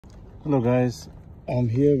Hello guys, I'm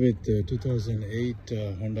here with the 2008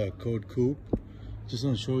 Honda Accord Coupe. Just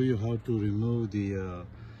want to show you how to remove the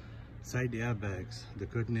side airbags, the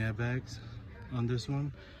curtain airbags on this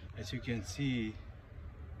one. As you can see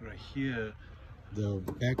right here, the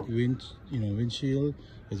back windshield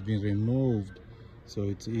has been removed, so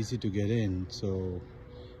it's easy to get in. So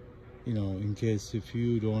in case if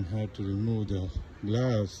you don't have to remove the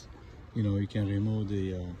glass, you can remove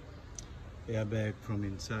the airbag from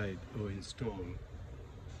inside or install.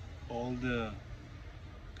 All the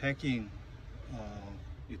packing,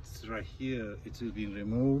 it's right here, it's been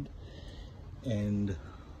removed, and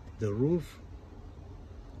the roof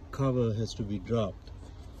cover has to be dropped.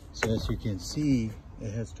 So as you can see,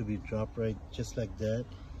 it has to be dropped right just like that.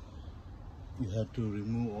 You have to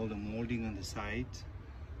remove all the molding on the sides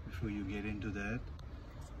before you get into that,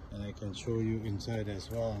 and I can show you inside as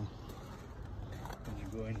well. When you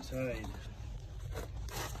go inside,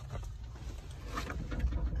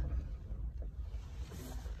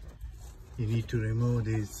 you need to remove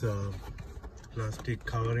this plastic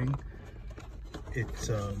covering. It's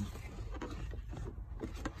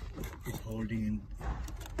holding in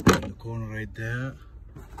the corner right there,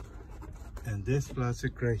 and this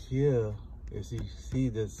plastic right here, as you see,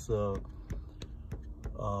 this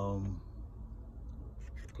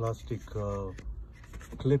plastic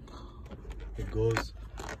clip, it goes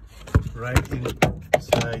right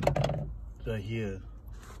inside right here.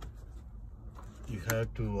 You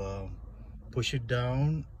have to push it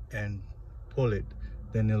down and pull it,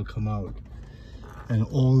 then it'll come out. And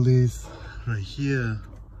all this right here,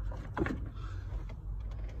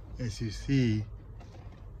 as you see,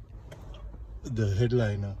 the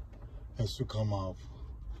headliner has to come off.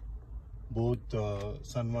 Both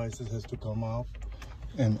sun visors has to come off,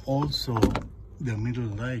 and also the middle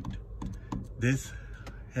light, this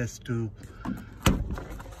has to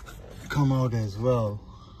come out as well.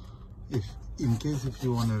 In case if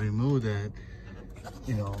you want to remove that,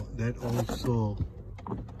 that also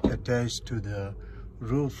attached to the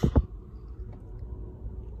roof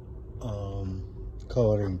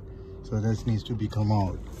covering, so that needs to be come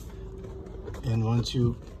out. And once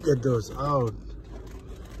you get those out,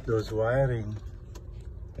 those wiring,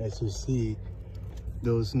 as you see,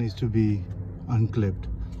 those needs to be unclipped.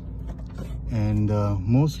 And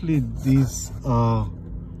mostly these are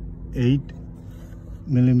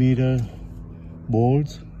 8mm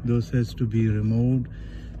bolts. Those has to be removed.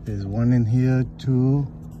 There's one in here, two.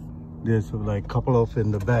 There's like couple of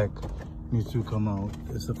in the back needs to come out.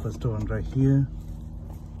 There's the first one right here,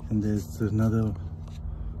 and there's another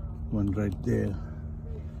one right there.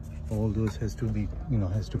 All those has to be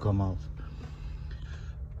has to come off.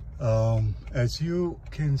 As you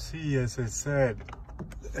can see, as I said,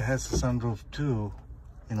 it has a sunroof too.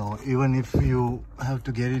 Even if you have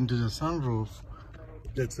to get into the sunroof,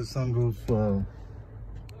 that's a sunroof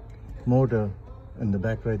motor in the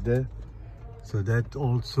back right there. So that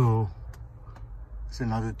also is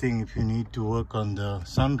another thing. If you need to work on the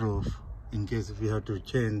sunroof, in case if you have to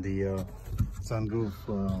change the sunroof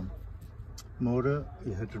motor,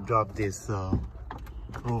 you have to drop this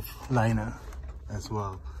roof liner as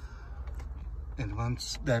well. And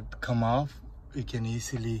once that come off, you can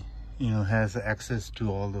easily has access to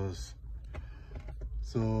all those.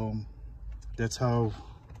 So that's how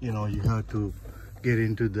you have to get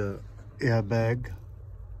into the airbag,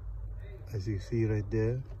 as you see right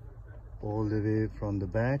there, all the way from the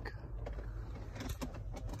back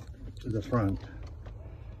to the front.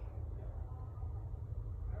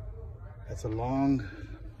 It's a long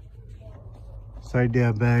side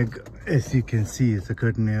airbag. As you can see, it's a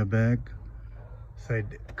curtain airbag,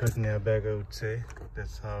 side curtain airbag, I would say.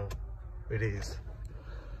 That's how it is.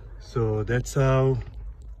 So that's how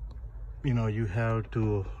you have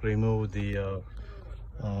to remove the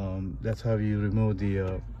that's how you remove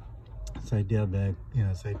the side airbag,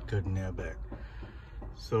 side curtain airbag.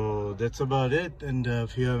 So that's about it. And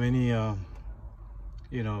if you have any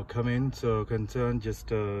comments or concerns,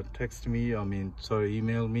 just text me,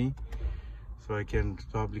 email me, so I can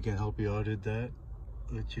help you out with that,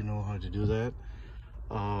 let you know how to do that.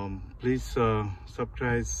 Please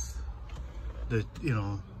subscribe the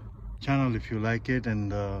channel if you like it,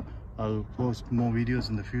 and I'll post more videos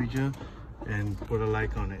in the future, and put a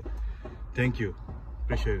like on it. Thank you,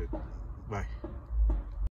 appreciate it. Bye.